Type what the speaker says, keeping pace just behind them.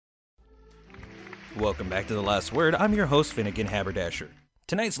Welcome back to The Last Word. I'm your host, Finnegan Haberdasher.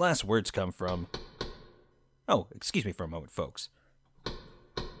 Tonight's last words come from... Oh, excuse me for a moment, folks.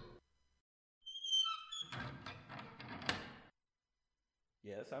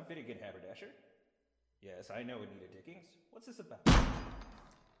 Yes, I'm Finnegan Haberdasher. Yes, I know Anita Dickens. What's this about?